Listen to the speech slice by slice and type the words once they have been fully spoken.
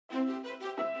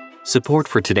Support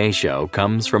for today's show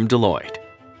comes from Deloitte.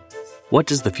 What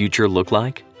does the future look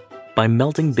like? By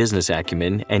melding business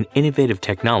acumen and innovative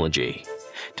technology,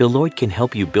 Deloitte can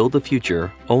help you build the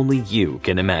future only you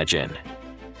can imagine.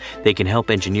 They can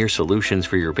help engineer solutions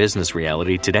for your business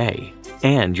reality today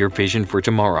and your vision for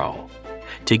tomorrow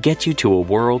to get you to a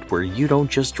world where you don't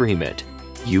just dream it,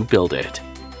 you build it.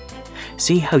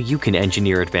 See how you can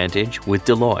engineer advantage with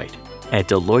Deloitte at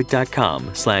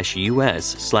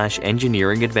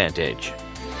deloitte.com/US/engineering advantage.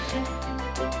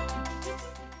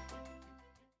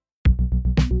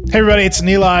 Hey everybody, it's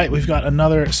Nilay. We've got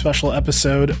another special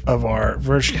episode of our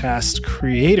Vergecast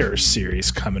Creators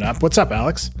Series coming up. What's up,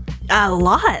 Alex? A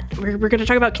lot. We're going to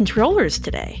talk about controllers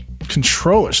today.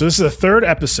 Controllers. So this is the third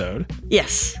episode.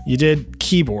 Yes. You did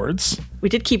keyboards. We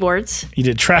did keyboards. You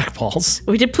did trackballs.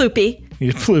 We did Ploopy.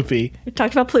 You did Ploopy. We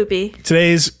talked about Ploopy.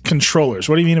 Today's controllers.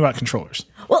 What do you mean about controllers?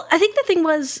 Well, I think the thing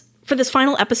was, for this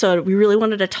final episode, we really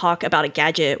wanted to talk about a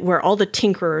gadget where all the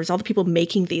tinkerers, all the people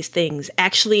making these things,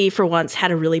 actually, for once, had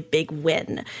a really big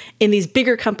win. And these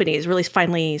bigger companies really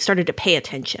finally started to pay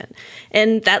attention.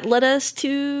 And that led us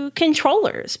to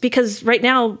controllers, because right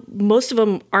now, most of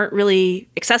them aren't really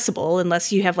accessible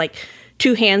unless you have like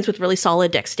two hands with really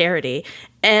solid dexterity.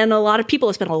 And a lot of people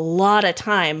have spent a lot of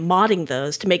time modding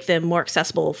those to make them more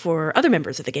accessible for other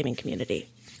members of the gaming community.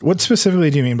 What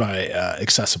specifically do you mean by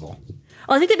accessible?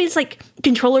 Well, I think that means like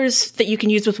controllers that you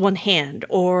can use with one hand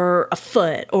or a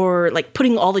foot, or like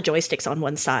putting all the joysticks on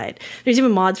one side. There's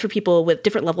even mods for people with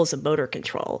different levels of motor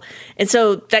control. And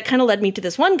so that kind of led me to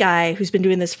this one guy who's been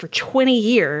doing this for 20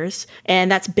 years,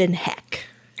 and that's Ben Heck.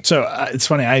 So it's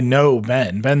funny, I know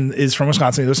Ben. Ben is from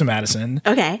Wisconsin. He lives in Madison.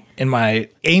 Okay. In my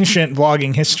ancient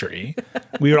vlogging history,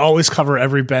 we would always cover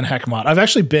every Ben Heck mod. I've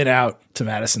actually been out to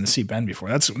Madison to see Ben before.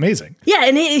 That's amazing. Yeah,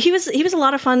 and he was a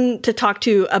lot of fun to talk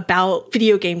to about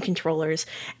video game controllers.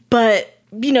 But,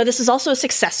 you know, this is also a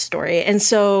success story. And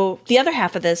so the other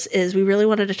half of this is we really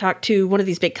wanted to talk to one of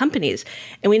these big companies.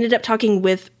 And we ended up talking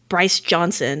with Bryce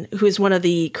Johnson, who is one of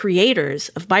the creators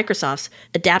of Microsoft's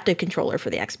adaptive controller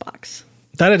for the Xbox.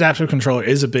 That adaptive controller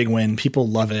is a big win. People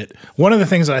love it. One of the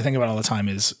things that I think about all the time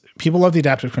is people love the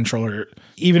adaptive controller,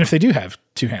 even if they do have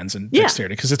two hands and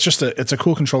dexterity, because it's a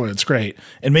cool controller. It's great.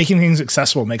 And making things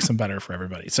accessible makes them better for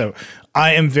everybody. So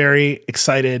I am very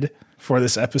excited for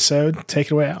this episode. Take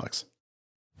it away, Alex.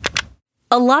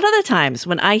 A lot of the times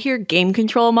when I hear game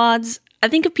control mods, I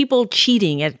think of people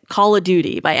cheating at Call of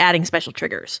Duty by adding special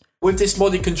triggers. With this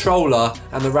modded controller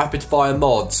and the rapid fire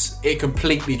mods, it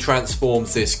completely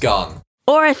transforms this gun.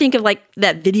 Or I think of like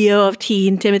that video of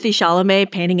teen Timothy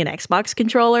Chalamet painting an Xbox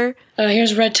controller.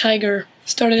 Here's Red Tiger.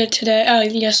 Started it today,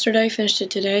 yesterday, finished it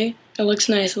today. It looks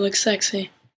nice, it looks sexy.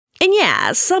 And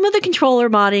yeah, some of the controller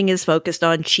modding is focused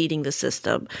on cheating the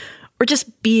system or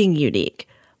just being unique.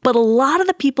 But a lot of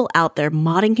the people out there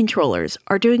modding controllers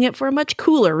are doing it for a much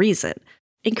cooler reason: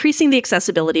 increasing the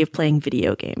accessibility of playing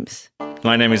video games.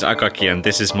 My name is Akaki, and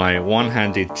this is my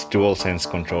one-handed DualSense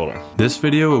controller. This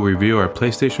video will review our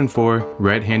PlayStation 4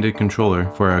 right-handed controller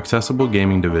for our accessible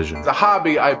gaming division. As a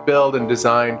hobby, I build and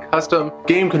design custom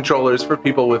game controllers for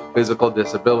people with physical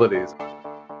disabilities.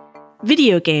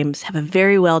 Video games have a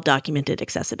very well-documented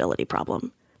accessibility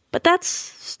problem, but that's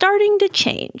starting to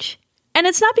change. And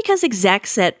it's not because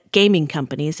execs at gaming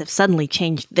companies have suddenly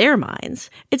changed their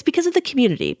minds. It's because of the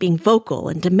community being vocal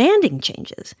and demanding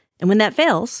changes. And when that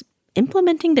fails,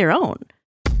 implementing their own.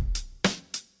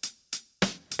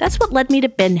 That's what led me to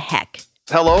Ben Heck.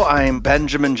 Hello, I'm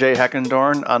Benjamin J.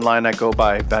 Heckendorn. Online I go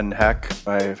by Ben Heck.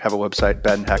 I have a website,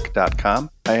 benheck.com.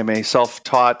 I am a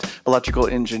self-taught electrical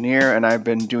engineer, and I've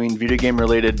been doing video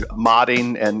game-related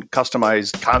modding and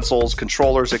customized consoles,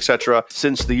 controllers, etc.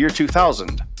 since the year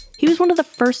 2000. He was one of the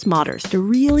first modders to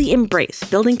really embrace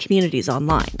building communities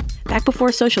online, back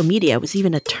before social media was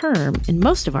even a term in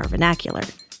most of our vernacular.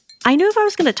 I knew if I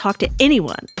was going to talk to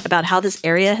anyone about how this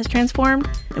area has transformed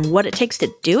and what it takes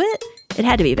to do it, it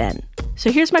had to be Ben.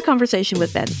 So here's my conversation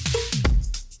with Ben.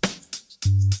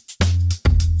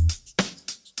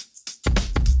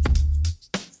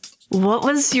 What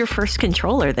was your first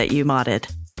controller that you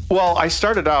modded? Well, I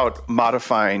started out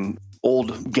modifying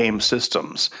old game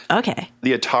systems. Okay.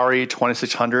 The Atari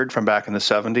 2600 from back in the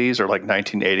 70s or like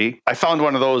 1980. I found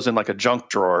one of those in like a junk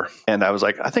drawer, and I was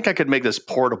like, I think I could make this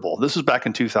portable. This was back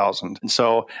in 2000. And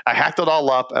so I hacked it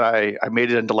all up, and I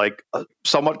made it into like a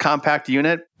somewhat compact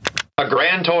unit. A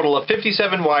grand total of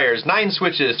 57 wires, 9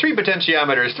 switches, 3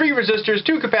 potentiometers, 3 resistors,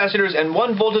 2 capacitors, and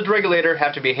 1 voltage regulator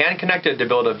have to be hand-connected to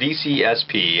build a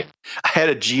VCSP. I had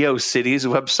a GeoCities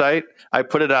website. I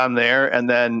put it on there, and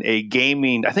then a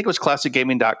gaming, I think it was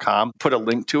classicgaming.com, put a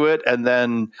link to it, and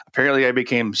then apparently I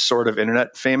became sort of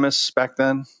internet famous back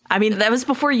then. I mean, that was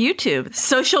before YouTube,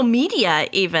 social media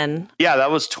even. Yeah, that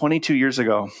was 22 years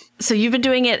ago. So you've been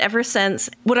doing it ever since.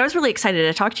 What I was really excited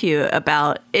to talk to you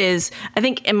about is, I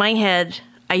think in my head,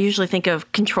 I usually think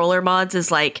of controller mods as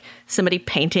like somebody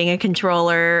painting a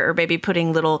controller or maybe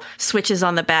putting little switches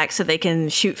on the back so they can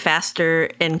shoot faster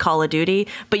in Call of Duty.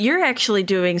 But you're actually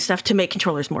doing stuff to make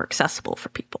controllers more accessible for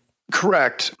people.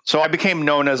 Correct. So I became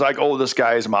known as like, oh, this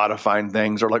guy is modifying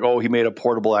things, or like, oh, he made a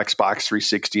portable Xbox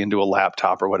 360 into a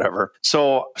laptop or whatever.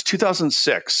 So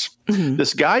 2006,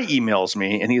 this guy emails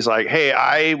me and he's like, hey,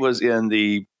 I was in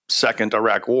the Second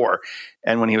Iraq War.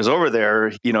 And when he was over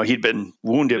there, you know, he'd been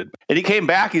wounded. And he came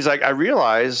back. He's like, I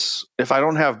realize if I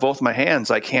don't have both my hands,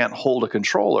 I can't hold a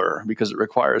controller because it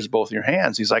requires both your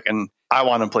hands. He's like, and I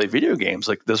want to play video games.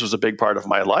 Like, this was a big part of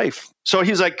my life. So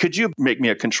he's like, could you make me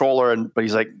a controller? But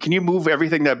he's like, can you move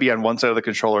everything that be on one side of the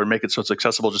controller and make it so it's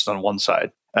accessible just on one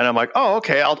side? And I'm like, oh,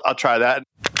 okay, I'll try that.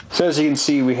 So as you can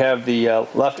see, we have the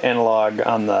left analog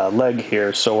on the leg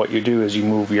here. So what you do is you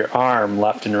move your arm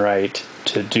left and right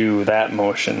to do that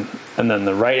motion. And then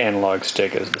the right analog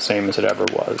stick is the same as it ever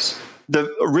was.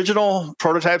 The original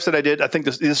prototypes that I did, I think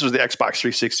this was the Xbox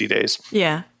 360 days.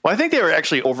 Yeah. Well, I think they were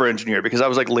actually over-engineered because I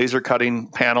was like laser cutting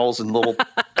panels and little,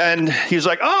 and he's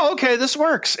like, oh, okay, this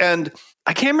works. And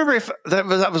I can't remember if that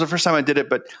was the first time I did it,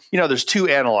 but you know, there's 2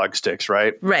 analog sticks,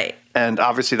 right? Right. And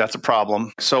obviously that's a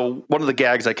problem. So one of the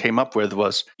gags I came up with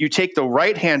was you take the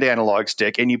right-hand analog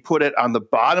stick and you put it on the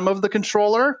bottom of the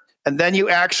controller, and then you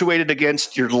actuate it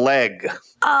against your leg.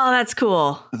 Oh, that's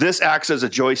cool. This acts as a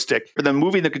joystick, but then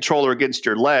moving the controller against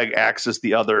your leg acts as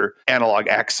the other analog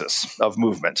axis of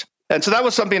movement. And so that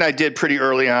was something I did pretty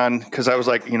early on because I was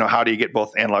like, you know, how do you get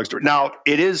both analogs to work? Now,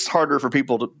 it is harder for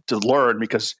people to learn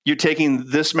because you're taking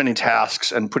this many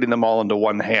tasks and putting them all into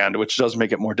one hand, which does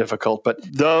make it more difficult. But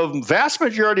the vast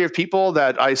majority of people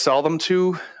that I sell them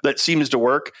to, that seems to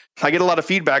work. I get a lot of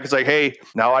feedback. It's like, hey,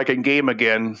 now I can game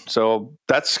again. So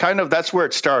that's where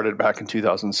it started back in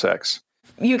 2006.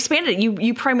 You expanded.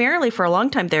 You primarily, for a long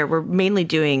time there, were mainly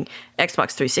doing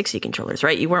Xbox 360 controllers,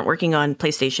 right? You weren't working on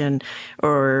PlayStation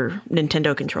or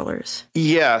Nintendo controllers.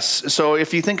 Yes. So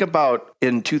if you think about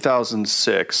in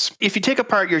 2006, if you take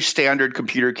apart your standard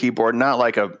computer keyboard, not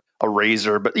like a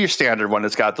Razer, but your standard one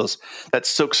that's got that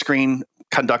silkscreen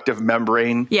conductive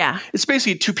membrane. Yeah. It's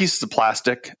basically 2 pieces of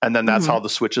plastic, and then that's how the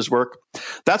switches work.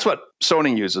 That's what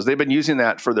Sony uses. They've been using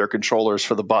that for their controllers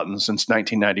for the buttons since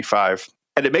 1995.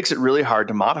 And it makes it really hard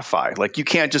to modify. Like, you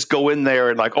can't just go in there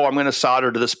and like, oh, I'm going to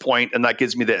solder to this point and that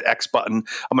gives me the X button.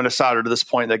 I'm going to solder to this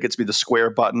point, that gets me the square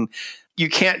button. You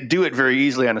can't do it very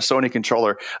easily on a Sony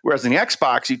controller. Whereas in the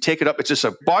Xbox, you take it up, it's just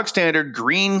a bog standard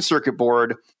green circuit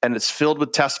board and it's filled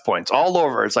with test points all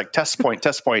over. It's like test point,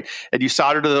 and you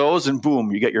solder to those and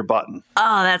boom, you get your button.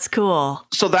 Oh, that's cool.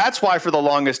 So that's why for the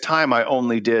longest time I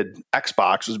only did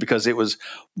Xbox, was because it was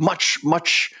much,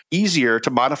 much easier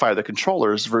to modify the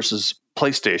controllers versus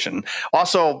PlayStation.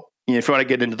 Also, if you want to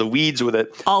get into the weeds with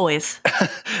it, always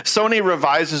Sony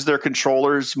revises their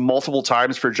controllers multiple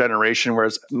times per generation,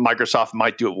 whereas Microsoft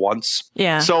might do it once.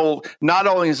 Yeah. So not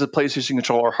only is the PlayStation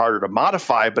controller harder to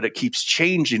modify, but it keeps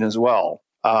changing as well.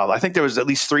 I think there was at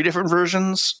least 3 different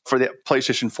versions for the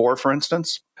PlayStation 4, for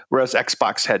instance, whereas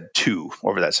Xbox had 2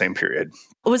 over that same period.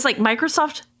 It was like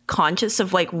Microsoft conscious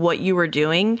of like what you were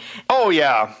doing? Oh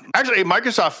yeah, actually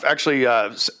Microsoft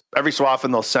every so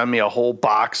often they'll send me a whole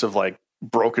box of like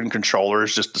broken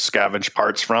controllers just to scavenge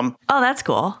parts from. Oh, that's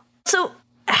cool. So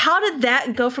how did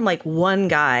that go from like one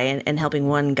guy and helping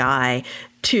one guy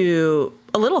to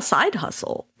a little side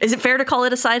hustle? Is it fair to call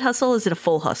it a side hustle? Is it a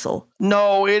full hustle?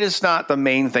 No, it is not the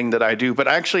main thing that I do, but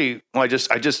actually I got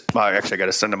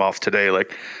to send them off today.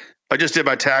 Like, I just did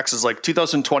my taxes, like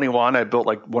 2021, I built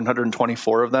like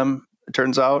 124 of them, it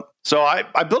turns out. So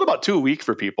I built about 2 a week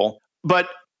for people. But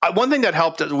one thing that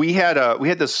helped, we had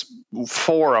this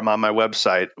forum on my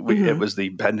website. It was the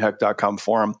benheck.com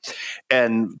forum.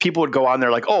 And people would go on there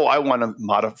like, oh, I want to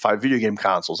modify video game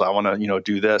consoles. I want to,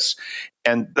 do this.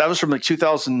 And that was from like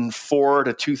 2004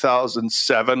 to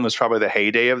 2007 was probably the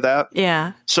heyday of that.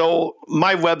 Yeah. So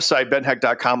my website,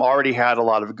 benheck.com, already had a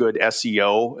lot of good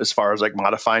SEO as far as like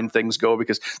modifying things go,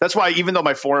 because that's why even though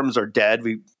my forums are dead,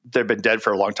 they've been dead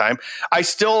for a long time, I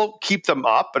still keep them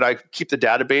up and I keep the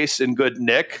database in good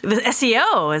nick. The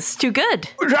SEO is too good.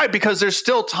 Right, because there's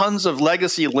still tons of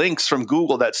legacy links from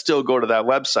Google that still go to that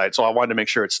website. So I wanted to make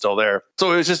sure it's still there.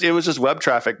 So it was just web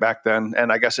traffic back then,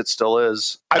 and I guess it still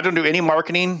is. I don't do any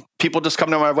marketing. People just come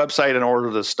to my website and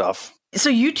order this stuff. So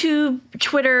YouTube,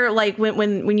 Twitter, like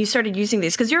when you started using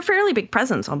these, because you're a fairly big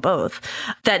presence on both,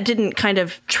 that didn't kind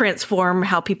of transform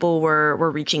how people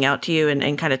were reaching out to you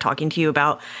and kind of talking to you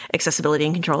about accessibility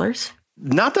and controllers?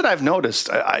 Not that I've noticed.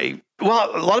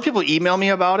 Well, a lot of people email me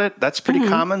about it. That's pretty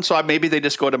common. So maybe they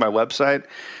just go to my website.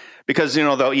 Because,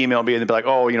 they'll email me and they'll be like,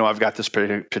 oh, I've got this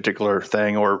particular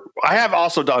thing. Or I have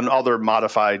also done other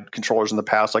modified controllers in the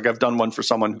past. Like I've done one for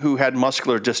someone who had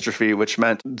muscular dystrophy, which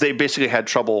meant they basically had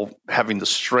trouble having the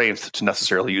strength to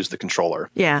necessarily use the controller.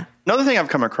 Yeah. Another thing I've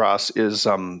come across is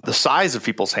the size of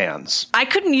people's hands. I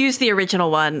couldn't use the original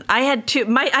one. I had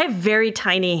I have very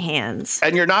tiny hands.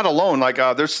 And you're not alone. Like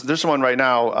there's someone right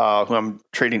now who I'm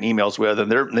trading emails with,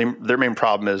 and their main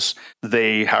problem is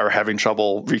they are having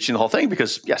trouble reaching the whole thing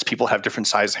because, yes, people have different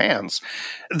size hands.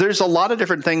 There's a lot of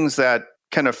different things that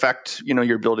can affect,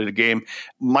 your ability to game.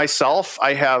 Myself,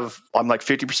 I'm like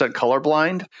 50%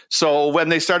 colorblind. So when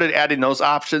they started adding those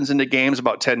options into games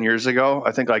about 10 years ago,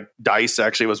 I think like DICE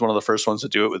actually was one of the first ones to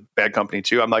do it with Bad Company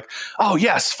 2. I'm like, oh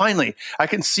yes, finally, I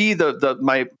can see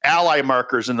my ally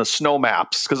markers in the snow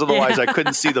maps, because otherwise I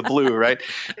couldn't see the blue, right?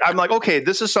 I'm like, okay,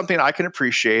 this is something I can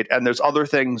appreciate. And there's other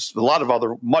things,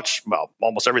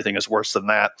 almost everything is worse than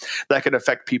that can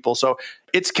affect people. So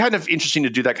it's kind of interesting to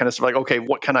do that kind of stuff. Like, okay,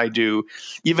 what can I do?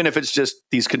 Even if it's just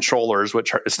these controllers,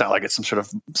 it's not like it's some sort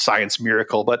of science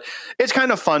miracle, but it's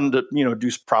kind of fun to,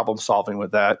 do problem solving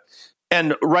with that.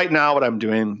 And right now what I'm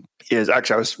doing is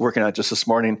actually, I was working on it just this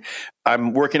morning.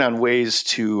 I'm working on ways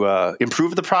to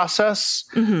improve the process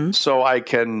so I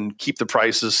can keep the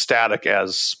prices static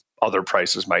as other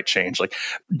prices might change. Like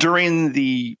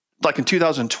in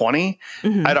 2020, I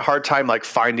had a hard time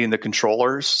finding the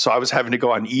controllers. So I was having to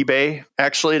go on eBay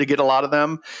actually to get a lot of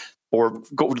them, or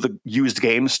go to the used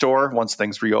game store once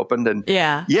things reopened. And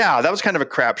yeah, that was kind of a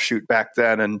crapshoot back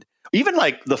then. And even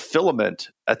the filament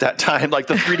at that time, like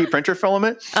the 3D printer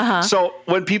filament. So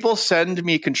when people send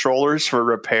me controllers for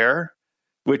repair,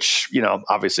 which,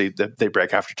 obviously they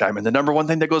break after time. And the number one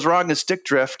thing that goes wrong is stick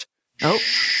drift. Oh,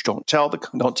 don't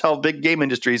tell big game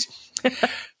industries.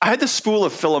 I had this spool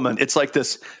of filament. It's like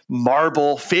this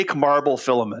fake marble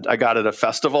filament I got at a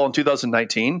festival in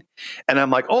 2019. And I'm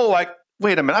like,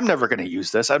 wait a minute, I'm never going to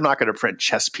use this. I'm not going to print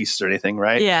chess pieces or anything,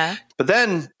 right? Yeah. But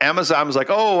then Amazon was like,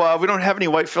 we don't have any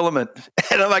white filament.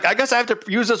 And I'm like, I guess I have to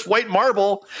use this white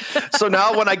marble. So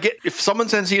now if someone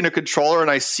sends me in a controller and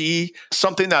I see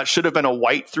something that should have been a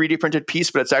white 3D printed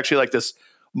piece, but it's actually like this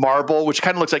marble, which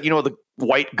kind of looks like, the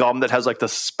white gum that has the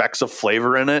specks of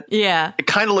flavor in it. Yeah. It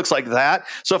kind of looks like that.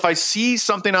 So if I see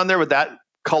something on there with that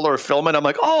color of filament, I'm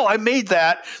like, I made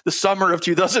that the summer of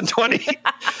 2020.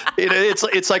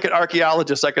 It's like an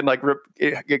archaeologist. I can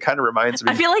it kind of reminds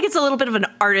me. I feel like it's a little bit of an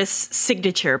artist's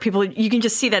signature. People, you can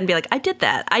just see that and be like, I did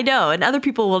that. I know. And other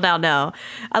people will now know.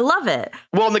 I love it.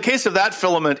 Well, in the case of that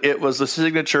filament, it was the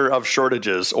signature of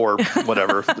shortages or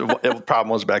whatever the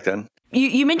problem was back then.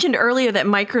 You mentioned earlier that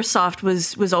Microsoft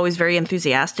was always very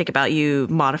enthusiastic about you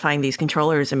modifying these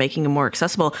controllers and making them more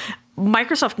accessible.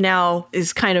 Microsoft now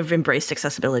is kind of embraced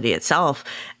accessibility itself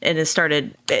and has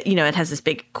started, it has this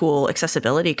big, cool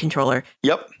accessibility controller.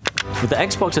 Yep. With the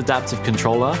Xbox Adaptive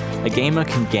Controller, a gamer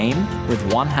can game with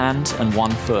one hand and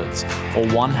one foot, or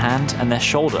one hand and their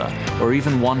shoulder, or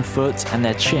even one foot and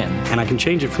their chin. And I can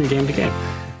change it from game to game.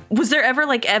 Was there ever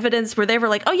evidence where they were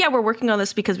like, oh yeah, we're working on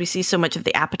this because we see so much of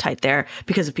the appetite there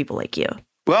because of people like you?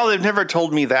 Well, they've never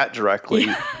told me that directly.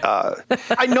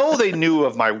 I know they knew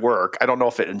of my work. I don't know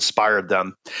if it inspired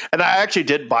them. And I actually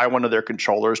did buy one of their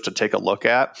controllers to take a look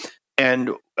at.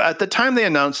 And at the time they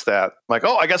announced that,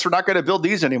 I guess we're not going to build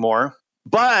these anymore.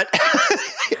 But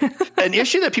an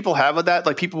issue that people have with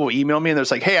that, people will email me and they're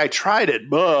like, hey, I tried it,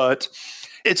 but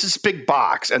it's this big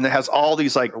box and it has all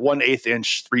these 1/8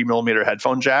 inch 3mm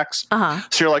headphone jacks. So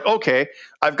you're like, okay,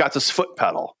 I've got this foot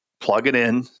pedal, plug it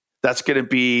in. That's going to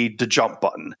be the jump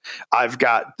button. I've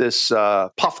got this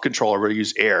puff controller where you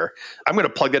use air. I'm going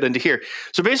to plug that into here.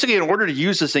 So basically, in order to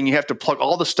use this thing, you have to plug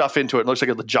all the stuff into it. It looks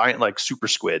like a giant super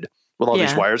squid with all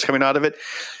these wires coming out of it.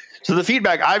 So the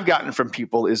feedback I've gotten from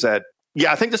people is that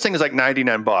Yeah, I think this thing is like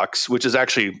 $99, which is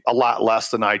actually a lot less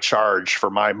than I charge for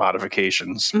my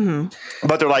modifications. Mm-hmm.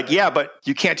 But they're like, yeah, but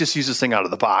you can't just use this thing out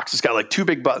of the box. It's got like 2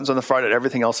 big buttons on the front and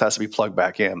everything else has to be plugged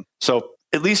back in. So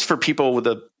at least for people with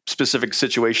a specific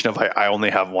situation of I only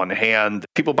have one hand,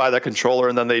 people buy that controller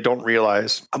and then they don't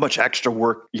realize how much extra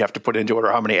work you have to put into it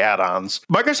or how many add-ons.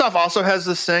 Microsoft also has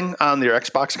this thing on their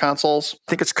Xbox consoles.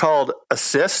 I think it's called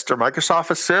Assist or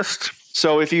Microsoft Assist.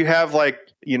 So if you have like,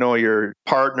 your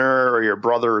partner or your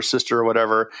brother or sister or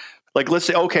whatever, like let's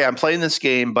say, okay, I'm playing this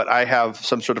game, but I have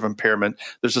some sort of impairment.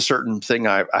 There's a certain thing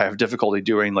I have difficulty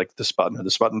doing, like this button or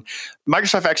this button.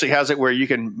 Microsoft actually has it where you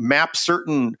can map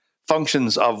certain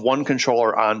functions of one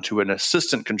controller onto an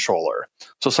assistant controller.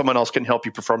 So someone else can help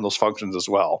you perform those functions as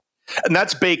well. And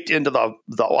that's baked into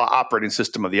the operating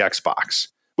system of the Xbox,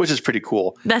 which is pretty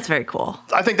cool. That's very cool.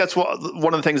 I think that's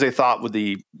one of the things they thought with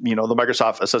the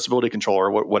Microsoft Accessibility Controller,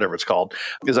 whatever it's called,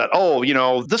 is that,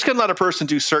 this can let a person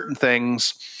do certain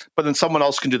things, but then someone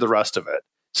else can do the rest of it.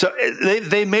 So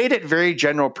they made it very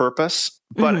general purpose,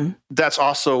 but that's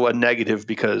also a negative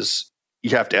because you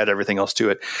have to add everything else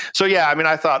to it. So yeah, I mean,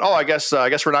 I thought, I guess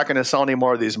we're not going to sell any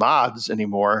more of these mods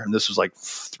anymore. And this was like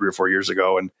 3 or 4 years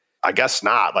ago, and I guess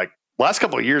not. Like last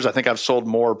couple of years, I think I've sold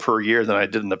more per year than I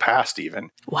did in the past even.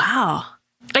 Wow.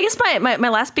 I guess my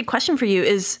last big question for you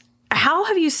is, how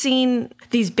have you seen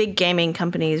these big gaming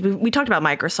companies? We talked about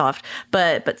Microsoft,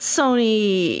 but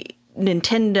Sony,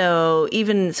 Nintendo,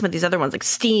 even some of these other ones like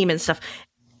Steam and stuff,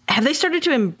 have they started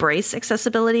to embrace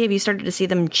accessibility? Have you started to see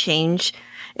them change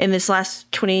in this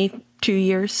last 22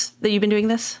 years that you've been doing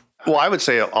this? Well, I would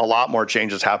say a lot more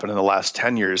changes happened in the last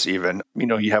 10 years even.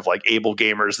 You have like Able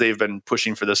Gamers. They've been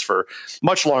pushing for this for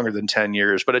much longer than 10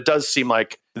 years. But it does seem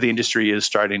like the industry is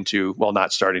starting to,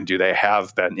 they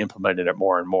have been implementing it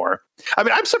more and more. I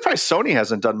mean, I'm surprised Sony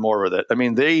hasn't done more with it. I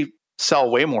mean, they sell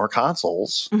way more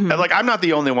consoles. Mm-hmm. And like, I'm not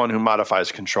the only one who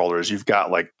modifies controllers. You've got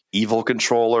like Evil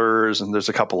controllers and there's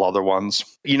a couple other ones.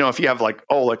 If you have like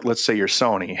let's say you're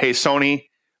Sony. Hey, Sony,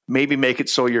 maybe make it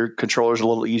so your controller is a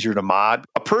little easier to mod.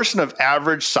 A person of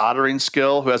average soldering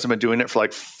skill who hasn't been doing it for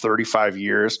like 35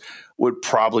 years would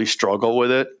probably struggle with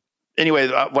it. Anyway,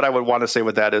 what I would want to say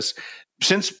with that is,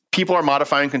 since people are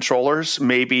modifying controllers,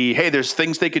 maybe, hey, there's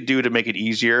things they could do to make it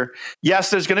easier.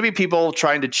 Yes, there's going to be people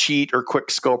trying to cheat or quick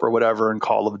scope or whatever in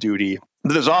Call of Duty.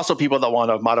 But there's also people that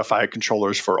want to modify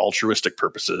controllers for altruistic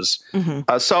purposes.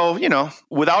 Mm-hmm. So,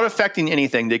 without affecting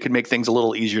anything, they could make things a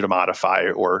little easier to modify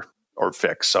or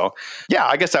fix. So yeah,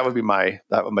 I guess that would be my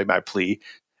plea.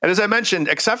 And as I mentioned,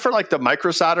 except for like the micro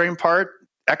soldering part,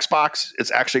 Xbox, it's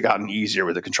actually gotten easier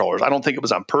with the controllers. I don't think it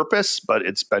was on purpose, but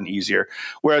it's been easier.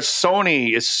 Whereas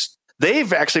Sony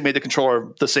they've actually made the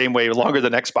controller the same way longer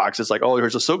than Xbox. It's like,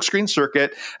 here's a silkscreen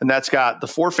circuit, and that's got the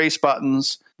 4 face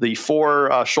buttons, the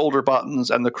 4 shoulder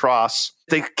buttons, and the cross.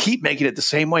 They keep making it the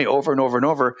same way over and over and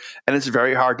over, and it's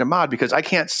very hard to mod because I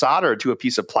can't solder to a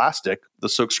piece of plastic the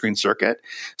silkscreen circuit.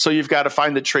 So you've got to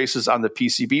find the traces on the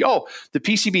PCB. The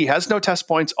PCB has no test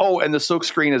points. And the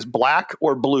silkscreen is black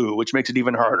or blue, which makes it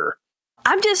even harder.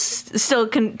 I'm just still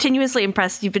continuously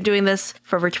impressed. You've been doing this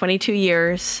for over 22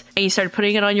 years, and you started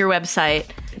putting it on your website,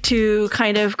 to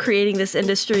kind of creating this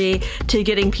industry, to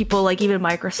getting people like even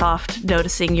Microsoft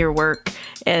noticing your work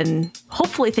and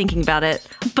hopefully thinking about it.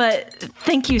 But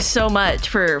thank you so much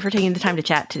for taking the time to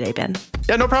chat today, Ben.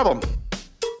 Yeah, no problem.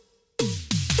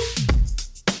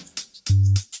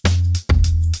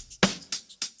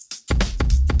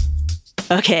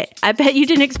 Okay, I bet you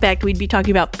didn't expect we'd be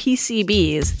talking about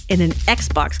PCBs in an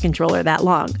Xbox controller that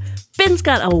long. Ben's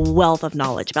got a wealth of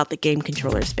knowledge about the game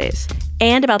controller space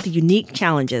and about the unique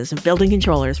challenges of building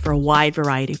controllers for a wide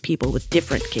variety of people with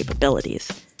different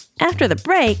capabilities. After the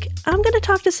break, I'm going to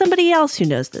talk to somebody else who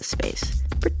knows this space,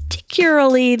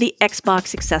 particularly the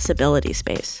Xbox accessibility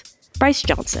space. Bryce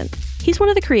Johnson. He's one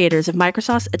of the creators of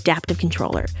Microsoft's Adaptive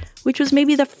Controller, which was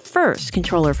maybe the first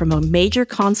controller from a major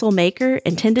console maker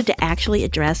intended to actually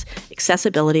address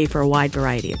accessibility for a wide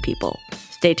variety of people.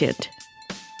 Stay tuned.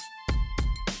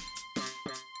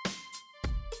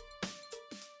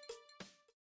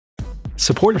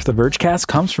 Support of the Vergecast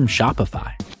comes from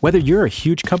Shopify. Whether you're a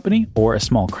huge company or a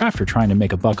small crafter trying to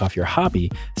make a buck off your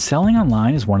hobby, selling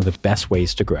online is one of the best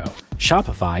ways to grow.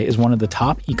 Shopify is one of the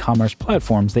top e-commerce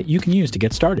platforms that you can use to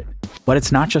get started. But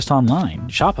it's not just online.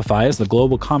 Shopify is the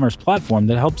global commerce platform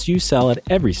that helps you sell at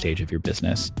every stage of your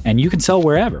business. And you can sell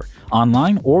wherever,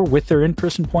 online or with their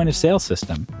in-person point of sale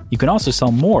system. You can also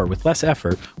sell more with less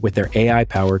effort with their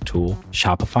AI-powered tool,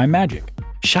 Shopify Magic.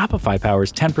 Shopify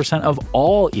powers 10% of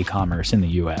all e-commerce in the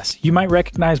US. You might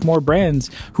recognize more brands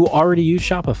who already use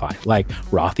Shopify, like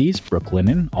Rothy's,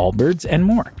 Brooklinen, Allbirds, and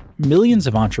more. millions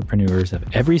of entrepreneurs of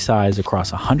every size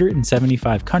across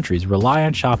 175 countries rely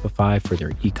on Shopify for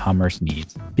their e-commerce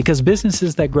needs. Because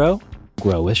businesses that grow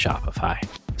with Shopify.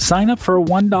 Sign up for a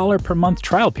 $1 per month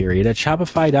trial period at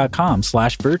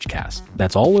shopify.com/vergecast.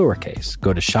 That's all lowercase.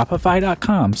 Go to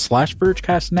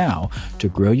shopify.com/vergecast now to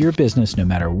grow your business no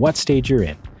matter what stage you're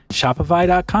in.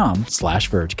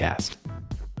 Shopify.com/vergecast.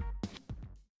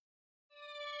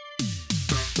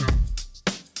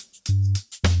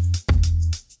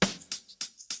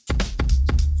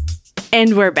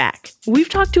 And we're back. We've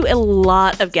talked to a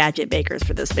lot of gadget makers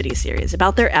for this video series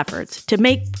about their efforts to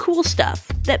make cool stuff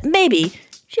that maybe,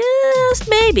 just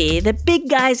maybe, the big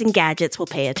guys in gadgets will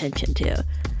pay attention to.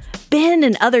 Ben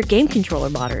and other game controller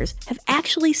modders have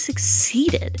actually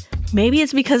succeeded. Maybe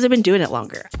it's because they've been doing it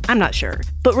longer. I'm not sure.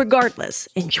 But regardless,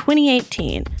 in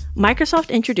 2018, Microsoft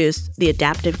introduced the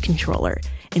Adaptive Controller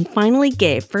and finally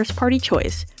gave first-party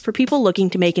choice for people looking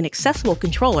to make an accessible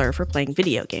controller for playing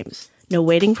video games. No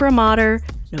waiting for a modder,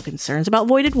 no concerns about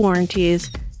voided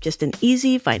warranties, just an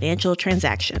easy financial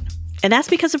transaction. And that's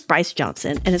because of Bryce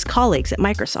Johnson and his colleagues at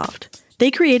Microsoft.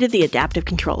 They created the Adaptive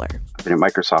Controller. I've been at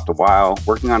Microsoft a while,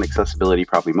 working on accessibility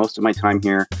probably most of my time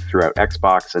here throughout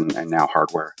Xbox and now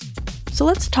hardware. So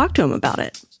let's talk to him about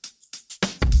it.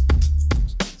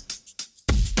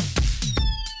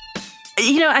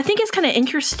 You know, I think it's kind of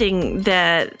interesting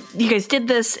that you guys did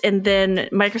this and then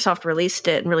Microsoft released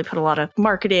it and really put a lot of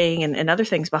marketing and other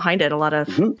things behind it, a lot of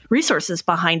resources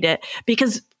behind it.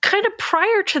 Because kind of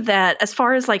prior to that, as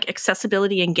far as like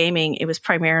accessibility in gaming, it was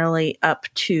primarily up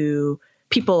to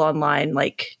people online,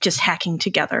 like just hacking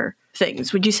together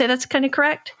things. Would you say that's kind of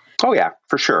correct? Oh, yeah,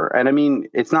 for sure. And I mean,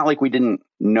 it's not like we didn't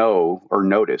know or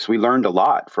notice. We learned a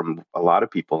lot from a lot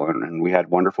of people, and we had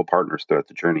wonderful partners throughout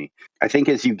the journey. I think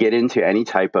as you get into any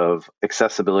type of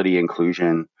accessibility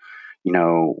inclusion, you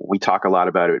know, we talk a lot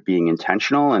about it being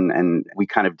intentional, and we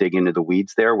kind of dig into the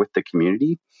weeds there with the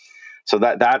community. So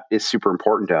that is super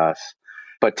important to us.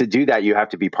 But to do that, you have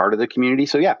to be part of the community.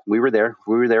 So yeah, we were there.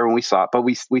 We were there when we saw it, but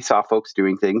we saw folks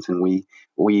doing things, and we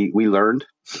learned.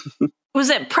 Was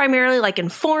it primarily like in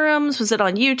forums? Was it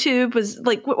on YouTube? Was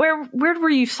like where were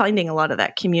you finding a lot of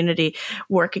that community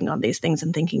working on these things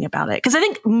and thinking about it? Because I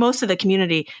think most of the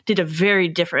community did a very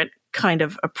different kind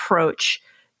of approach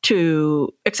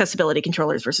to accessibility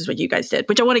controllers versus what you guys did,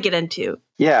 which I want to get into.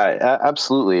 Yeah,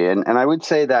 absolutely. And I would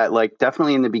say that like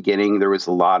definitely in the beginning, there was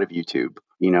a lot of YouTube.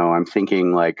 You know, I'm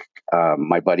thinking like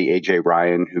my buddy AJ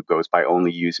Ryan, who goes by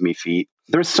Only Use Me Feet.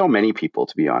 There's so many people,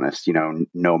 to be honest, you know,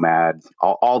 Nomad,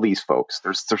 all these folks.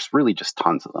 There's really just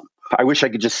tons of them. I wish I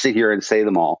could just sit here and say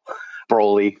them all.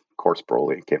 Broly, of course,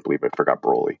 Broly. I can't believe I forgot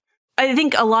Broly. I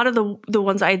think a lot of the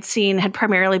ones I'd seen had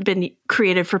primarily been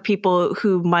created for people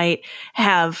who might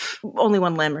have only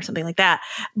one limb or something like that.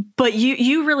 But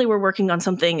you really were working on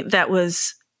something that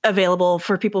was available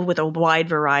for people with a wide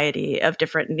variety of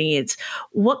different needs.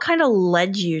 What kind of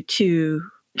led you to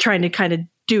trying to kind of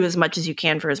do as much as you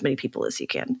can for as many people as you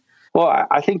can? Well,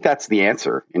 I think that's the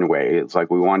answer in a way. It's like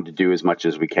we wanted to do as much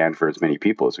as we can for as many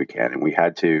people as we can. And we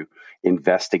had to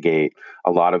investigate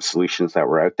a lot of solutions that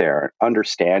were out there,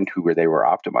 understand who they were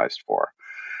optimized for.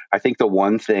 I think the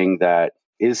one thing that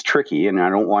is tricky, and I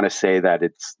don't want to say that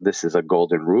this is a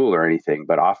golden rule or anything,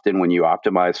 but often when you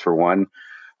optimize for one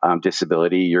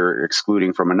disability, you're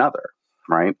excluding from another,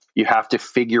 right? You have to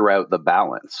figure out the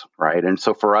balance, right? And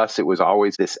so for us, it was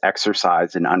always this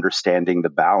exercise in understanding the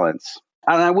balance.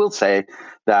 And I will say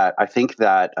that I think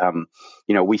that,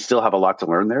 you know, we still have a lot to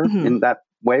learn there in that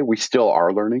way. We still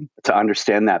are learning to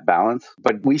understand that balance.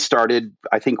 But we started,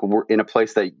 I think we're in a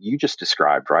place that you just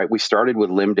described, right? We started with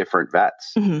limb different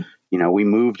vets. You know, we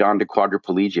moved on to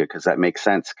quadriplegia because that makes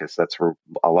sense, because that's where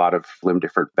a lot of limb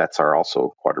different vets are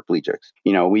also quadriplegics.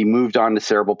 You know, we moved on to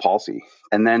cerebral palsy,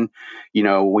 and then, you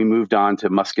know, we moved on to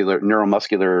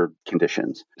neuromuscular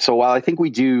conditions. So while I think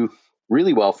we do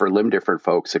really well for limb different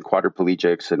folks and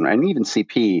quadriplegics and even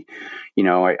CP, you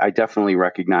know, I definitely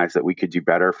recognize that we could do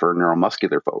better for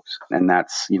neuromuscular folks. And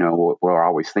that's, you know, what we're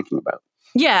always thinking about.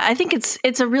 Yeah, I think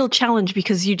it's a real challenge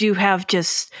because you do have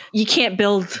you can't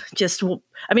build just,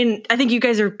 I mean, I think you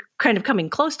guys are kind of coming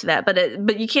close to that,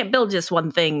 but you can't build just one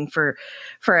thing for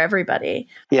everybody.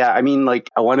 Yeah, I mean, like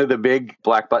one of the big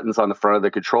black buttons on the front of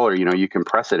the controller, you know, you can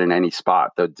press it in any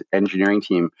spot. The engineering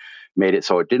team made it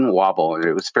so it didn't wobble and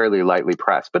it was fairly lightly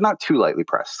pressed, but not too lightly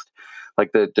pressed.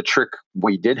 Like the trick,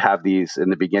 we did have these in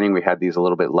the beginning, we had these a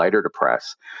little bit lighter to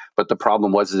press, but the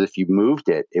problem was if you moved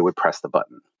it, it would press the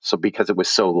button. So because it was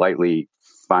so lightly,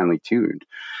 finely tuned.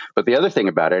 But the other thing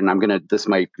about it, and this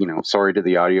might, you know, sorry to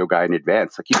the audio guy in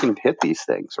advance, like you can hit these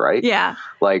things, right? Yeah.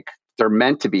 Like they're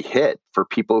meant to be hit for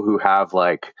people who have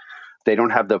like They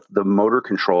don't have the motor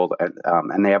control,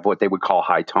 and they have what they would call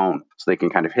high tone, so they can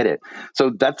kind of hit it. So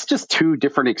that's just two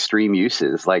different extreme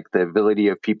uses, like the ability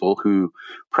of people who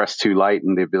press too light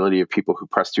and the ability of people who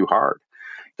press too hard.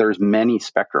 There's many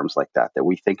spectrums like that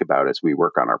we think about as we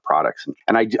work on our products.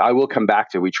 And I will come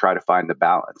back to, we try to find the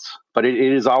balance, but it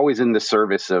is always in the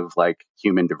service of like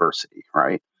human diversity,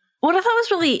 right? What I thought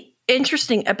was really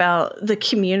interesting about the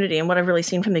community and what I've really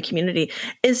seen from the community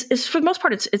is for the most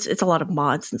part, it's a lot of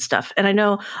mods and stuff. And I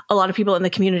know a lot of people in the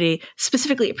community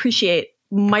specifically appreciate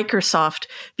Microsoft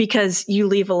because you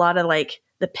leave a lot of like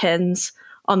the pins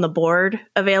on the board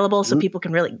available so people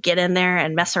can really get in there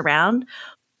and mess around.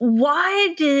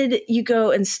 Why did you go,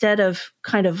 instead of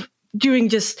kind of doing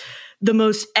just the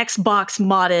most Xbox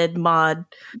modded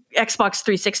Xbox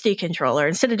 360 controller,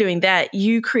 instead of doing that,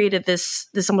 you created this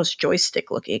almost joystick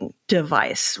looking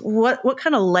device? What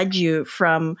kind of led you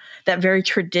from that very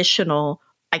traditional,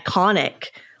 iconic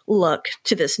look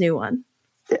to this new one?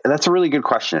 That's a really good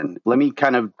question. Let me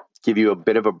kind of give you a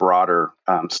bit of a broader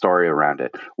story around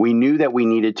it. We knew that we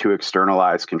needed to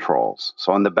externalize controls.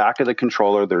 So on the back of the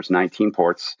controller, there's 19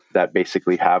 ports that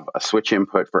basically have a switch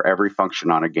input for every function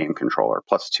on a game controller,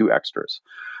 plus 2 extras.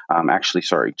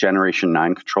 Generation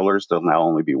 9 controllers, there'll now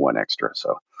only be 1 extra.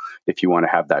 So if you want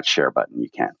to have that share button, you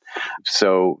can.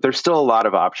 So there's still a lot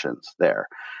of options there.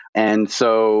 And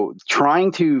so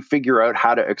trying to figure out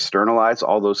how to externalize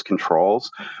all those controls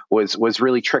was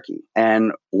really tricky.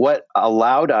 And what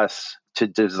allowed us to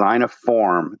design a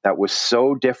form that was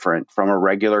so different from a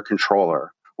regular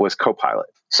controller was Copilot.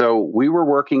 So we were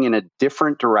working in a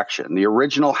different direction. The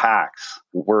original hacks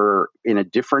were in a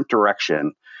different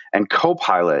direction. And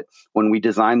Copilot, when we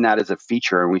designed that as a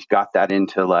feature and we got that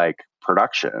into like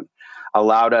production,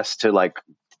 allowed us to like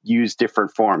use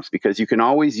different forms, because you can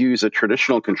always use a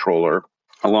traditional controller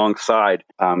alongside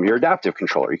your adaptive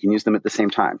controller. You can use them at the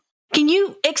same time. Can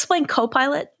you explain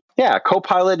Copilot? Yeah,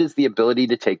 Copilot is the ability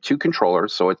to take 2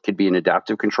 controllers, so it could be an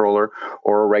adaptive controller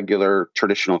or a regular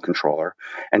traditional controller,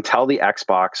 and tell the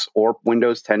Xbox or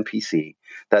Windows 10 PC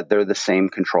that they're the same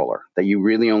controller, that you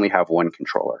really only have 1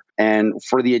 controller. And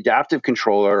for the adaptive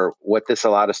controller, what this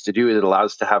allowed us to do is it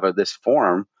allows us to have this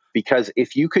form. Because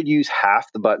if you could use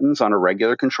half the buttons on a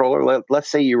regular controller,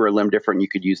 let's say you were limb different, you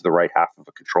could use the right half of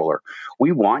a controller.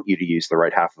 We want you to use the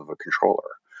right half of a controller.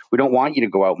 We don't want you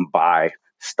to go out and buy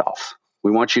stuff.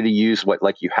 We want you to use what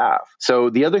like you have. So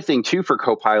the other thing too for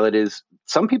Copilot is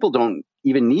some people don't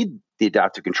even need the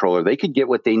adaptive controller. They could get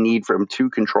what they need from 2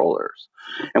 controllers.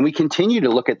 And we continue to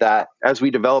look at that as we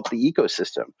develop the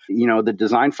ecosystem. You know, the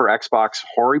design for Xbox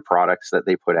Hori products that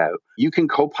they put out, you can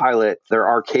Copilot their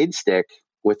arcade stick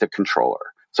with a controller.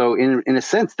 So in a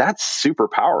sense, that's super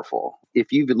powerful.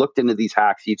 If you've looked into these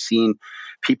hacks, you've seen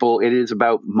people, it is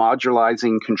about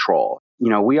modularizing control. You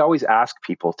know, we always ask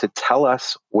people to tell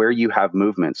us where you have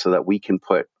movement so that we can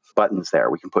put buttons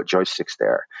there, we can put joysticks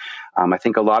there. I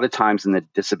think a lot of times in the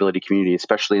disability community,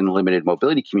 especially in the limited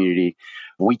mobility community,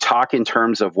 we talk in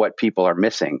terms of what people are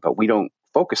missing, but we don't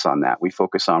focus on that. We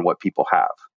focus on what people have.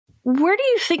 Where do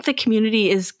you think the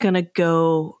community is going to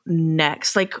go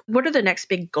next? Like, what are the next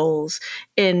big goals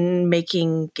in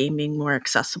making gaming more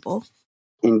accessible?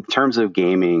 In terms of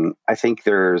gaming, I think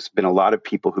there's been a lot of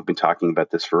people who've been talking about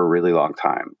this for a really long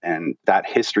time, and that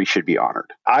history should be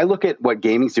honored. I look at what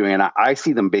gaming's doing, and I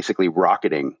see them basically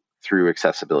rocketing through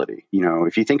accessibility. You know,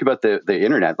 if you think about the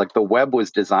internet, like the web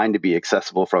was designed to be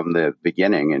accessible from the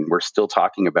beginning, and we're still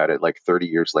talking about it like 30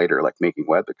 years later, like making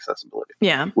web accessibility.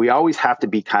 Yeah. We always have to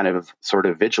be kind of sort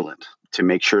of vigilant to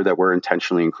make sure that we're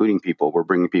intentionally including people, we're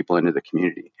bringing people into the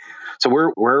community. So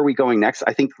where are we going next?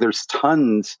 I think there's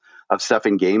tons of stuff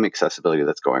in game accessibility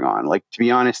that's going on. Like, to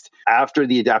be honest, after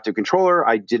the adaptive controller,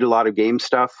 I did a lot of game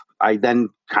stuff. I then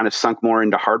kind of sunk more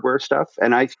into hardware stuff.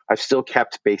 And I've still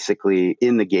kept basically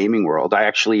in the gaming world.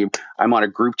 I'm on a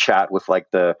group chat with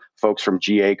like the folks from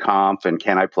GA Conf and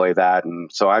Can I Play That?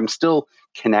 And so I'm still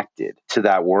connected to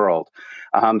that world.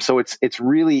 So it's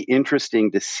really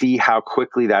interesting to see how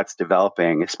quickly that's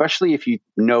developing, especially if you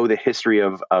know the history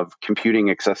of computing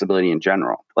accessibility in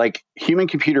general. Like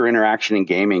human-computer interaction in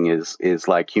gaming is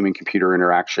like human-computer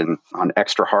interaction on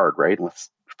extra hard, right?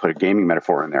 Let's put a gaming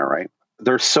metaphor in there, right?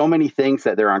 There's so many things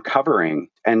that they're uncovering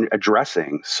and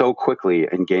addressing so quickly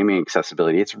in gaming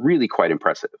accessibility. It's really quite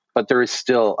impressive. But there is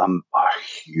still a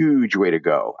huge way to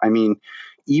go. I mean,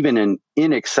 even an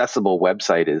inaccessible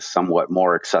website is somewhat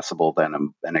more accessible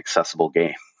than an accessible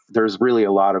game. There's really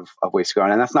a lot of ways to go.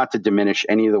 And that's not to diminish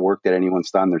any of the work that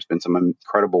anyone's done. There's been some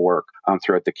incredible work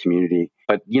throughout the community.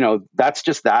 But, you know, that's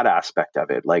just that aspect of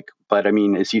it. But I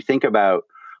mean, as you think about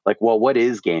like, well, what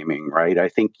is gaming, right? I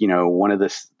think, one of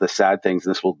the sad things,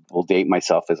 and this will date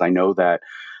myself, is I know that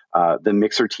the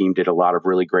Mixer team did a lot of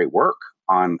really great work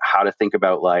on how to think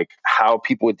about like how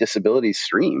people with disabilities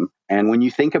stream. And when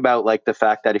you think about like the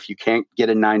fact that if you can't get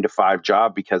a 9-to-5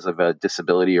 job because of a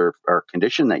disability or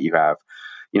condition that you have,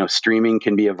 streaming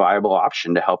can be a viable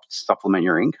option to help supplement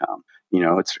your income.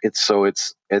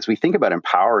 It's as we think about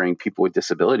empowering people with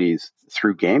disabilities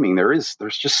through gaming, there's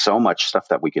just so much stuff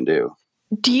that we can do.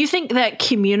 Do you think that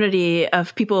community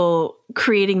of people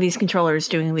creating these controllers,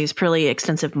 doing these pretty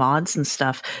extensive mods and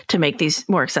stuff to make these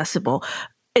more accessible,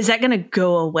 is that going to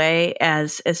go away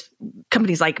as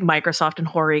companies like Microsoft and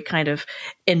Hori kind of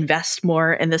invest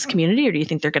more in this community, or do you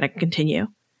think they're going to continue?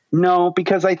 No,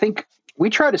 because I think we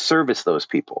try to service those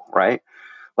people, right?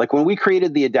 Like when we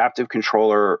created the adaptive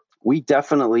controller, we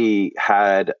definitely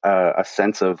had a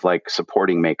sense of like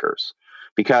supporting makers,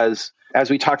 because as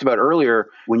we talked about earlier,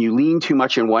 when you lean too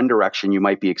much in one direction, you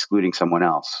might be excluding someone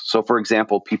else. So for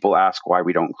example, people ask why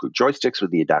we don't include joysticks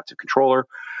with the adaptive controller,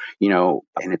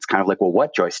 and it's kind of like, well,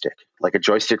 what joystick? Like a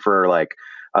joystick for like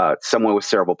someone with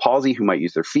cerebral palsy who might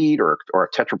use their feet, or a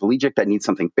tetraplegic that needs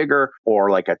something bigger, or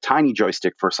like a tiny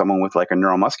joystick for someone with like a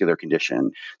neuromuscular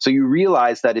condition. So you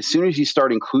realize that as soon as you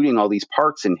start including all these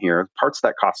parts in here, parts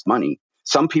that cost money,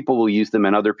 some people will use them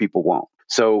and other people won't.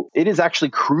 So it is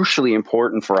actually crucially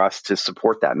important for us to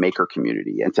support that maker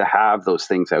community and to have those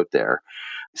things out there.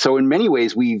 So in many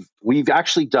ways, we've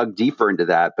actually dug deeper into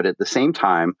that. But at the same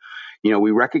time,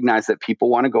 we recognize that people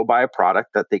want to go buy a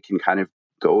product that they can kind of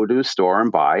go to a store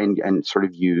and buy and sort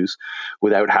of use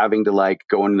without having to like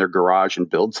go in their garage and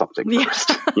build something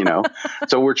first,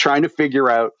 So we're trying to figure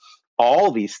out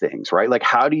all these things, right? Like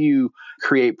how do you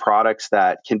create products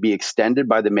that can be extended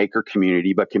by the maker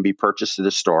community, but can be purchased at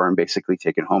the store and basically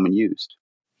taken home and used?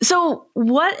 So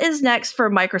what is next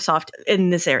for Microsoft in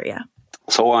this area?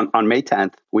 So on May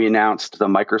 10th, we announced the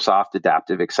Microsoft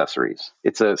Adaptive Accessories.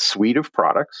 It's a suite of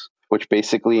products, which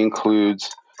basically includes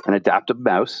an adaptive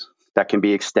mouse that can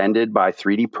be extended by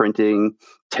 3D printing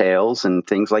tails and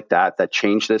things like that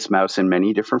change this mouse in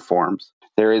many different forms.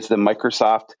 There is the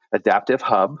Microsoft Adaptive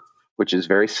Hub, which is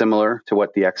very similar to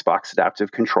what the Xbox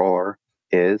Adaptive Controller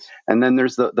is. And then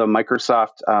there's the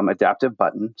Microsoft Adaptive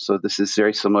Button. So this is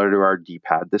very similar to our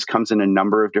D-pad. This comes in a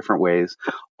number of different ways.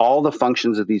 All the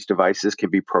functions of these devices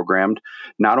can be programmed,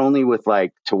 not only with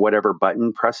like to whatever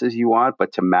button presses you want,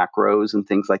 but to macros and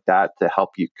things like that to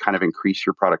help you kind of increase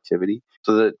your productivity.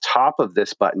 So the top of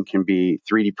this button can be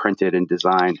 3D printed and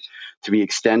designed to be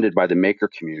extended by the maker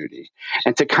community.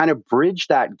 And to kind of bridge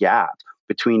that gap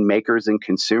between makers and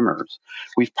consumers,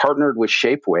 we've partnered with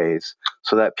Shapeways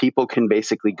so that people can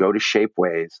basically go to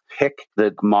Shapeways, pick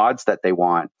the mods that they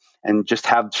want, and just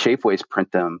have Shapeways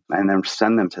print them and then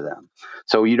send them to them.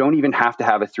 So you don't even have to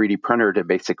have a 3D printer to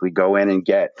basically go in and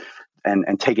get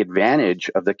and take advantage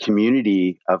of the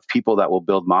community of people that will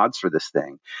build mods for this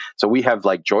thing. So we have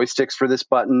like joysticks for this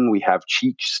button, we have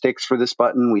cheek sticks for this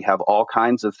button, we have all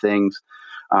kinds of things.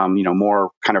 More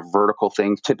kind of vertical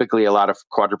things. Typically, a lot of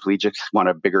quadriplegics want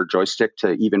a bigger joystick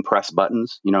to even press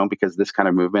buttons, because this kind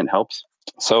of movement helps.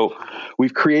 So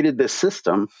we've created this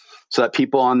system so that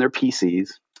people on their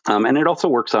PCs, and it also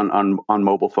works on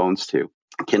mobile phones too,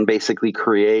 can basically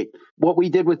create what we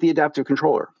did with the adaptive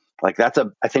controller. Like that's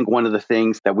I think one of the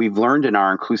things that we've learned in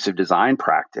our inclusive design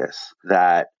practice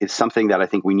that is something that I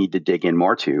think we need to dig in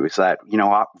more to is that,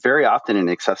 very often in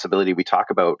accessibility, we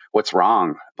talk about what's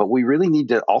wrong, but we really need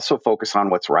to also focus on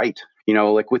what's right.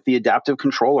 Like with the adaptive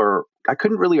controller, I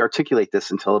couldn't really articulate this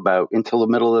until the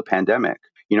middle of the pandemic.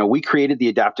 We created the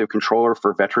adaptive controller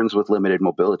for veterans with limited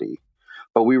mobility,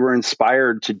 but we were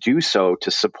inspired to do so to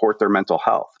support their mental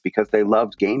health because they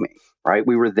loved gaming, right?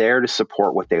 We were there to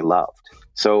support what they loved.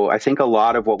 So I think a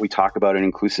lot of what we talk about in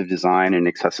inclusive design and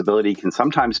accessibility can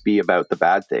sometimes be about the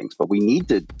bad things, but we need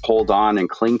to hold on and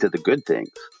cling to the good things.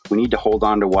 We need to hold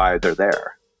on to why they're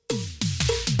there.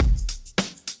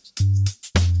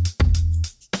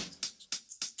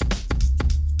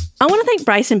 I want to thank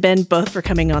Bryce and Ben both for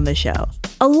coming on the show.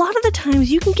 A lot of the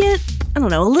times you can get, a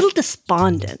little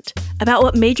despondent about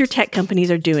what major tech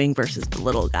companies are doing versus the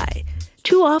little guy.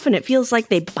 Too often it feels like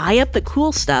they buy up the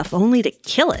cool stuff only to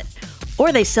kill it.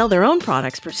 Or they sell their own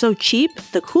products for so cheap,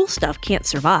 the cool stuff can't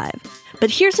survive. But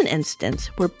here's an instance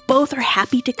where both are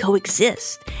happy to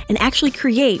coexist and actually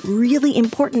create really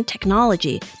important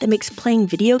technology that makes playing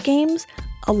video games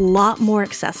a lot more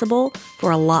accessible for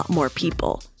a lot more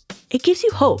people. It gives you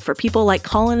hope for people like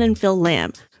Colin and Phil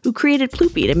Lamb, who created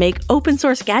Ploopy to make open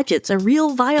source gadgets a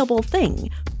real viable thing.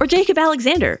 Or Jacob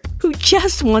Alexander, who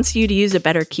just wants you to use a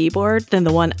better keyboard than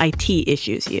the one IT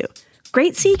issues you.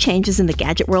 Great sea changes in the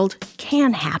gadget world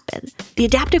can happen. The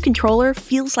Adaptive Controller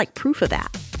feels like proof of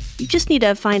that. You just need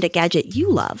to find a gadget you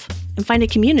love and find a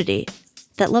community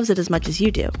that loves it as much as you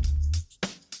do.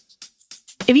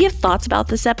 If you have thoughts about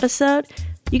this episode,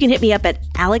 you can hit me up at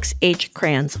Alex H.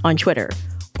 Cranz on Twitter,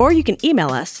 or you can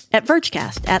email us at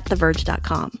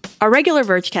vergecast@theverge.com. Our regular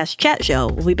Vergecast chat show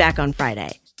will be back on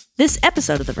Friday. This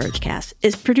episode of the Vergecast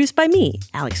is produced by me,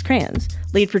 Alex Cranz,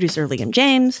 lead producer Liam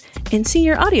James, and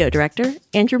senior audio director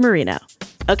Andrew Marino.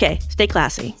 Okay, stay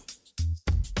classy.